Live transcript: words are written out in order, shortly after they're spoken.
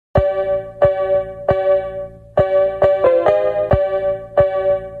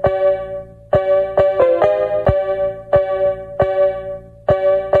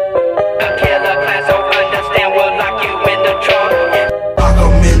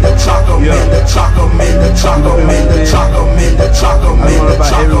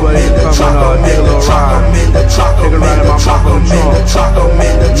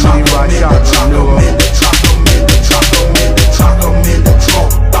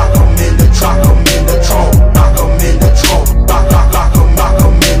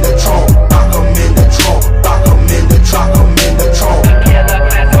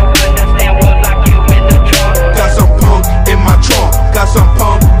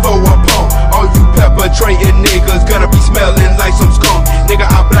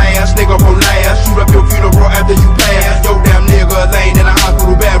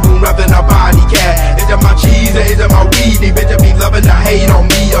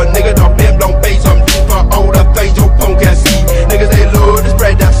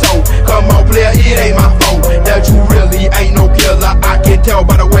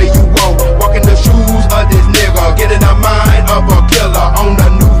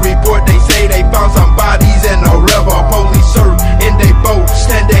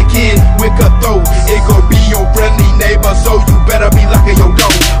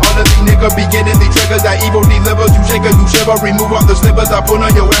Remove all the slippers I put on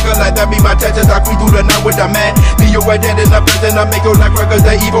your record like that be my touches. I creep through the night with the man. Leave your way dead in the present. I make your life records.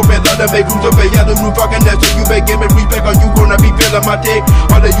 The evil been love to make cruise up a yellow new fucking that. So you better give me respect or you gonna be feeling my dick.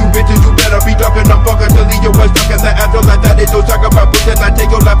 All of you bitches, you better be talking. I'm fucking to leave your way stuck in the afterlife. That is no talk about pussy. I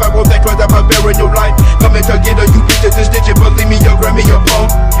take your life. I won't think twice about burying your life. Coming together, you bitches just stitching. Believe me, you'll grab me your phone.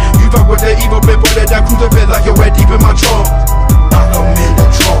 You fuck with the evil been put that cruise up like you're right deep in my trunk. Lock 'em in the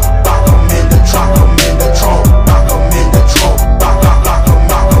trunk. Lock 'em in the trunk. Lock 'em in the trunk. Lock 'em in the trunk.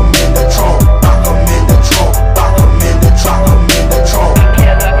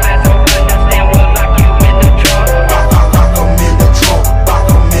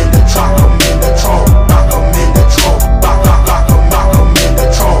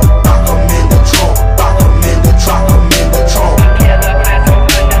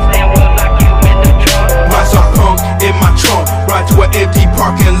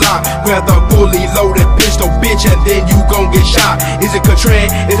 Where the fully loaded pistol, bitch, and then you gon' get shot. Is it Katrin?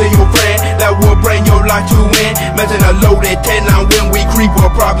 Is it your friend that will bring your life to end? Imagine a loaded 10 now when we creep,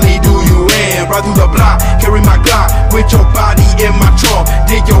 will probably do you in. Ride through the block, carry my Glock with your body in my trunk.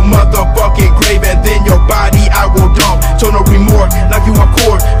 Dig your motherfucking grave and then your body I will dump. So no remorse, knock you a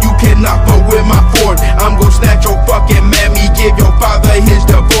cord. You cannot fuck with my fort. I'm gon' snatch your fucking mammy, give your father his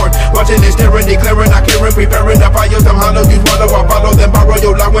divorce. Watching this staring, declaring, I caring, preparing the fire. Some hollow, you swallow, I follow, then borrow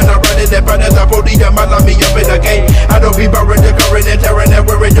your life when I ride it. That brothers, I put them, I lock me up in the game. I don't be borrowing the current and tearing and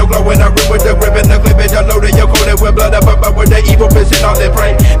wearing your glow. When I rip with the grip and the clip and the load and your coated with blood up with the evil pissing all that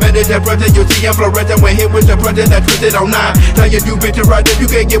prey. Manage that project, you see I'm fluorescent when hit with the project that twisted on 9. Tell you bitches right if you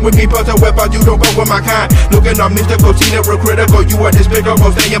can't get with me, puzzle without you don't fuck with my kind. Looking on mystical, see never critical. You are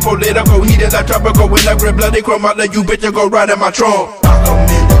despicable, staying political, heated like tropical. When I grip bloody chrome out, let you bitches go right in my trunk. Lock 'em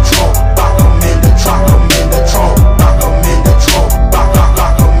in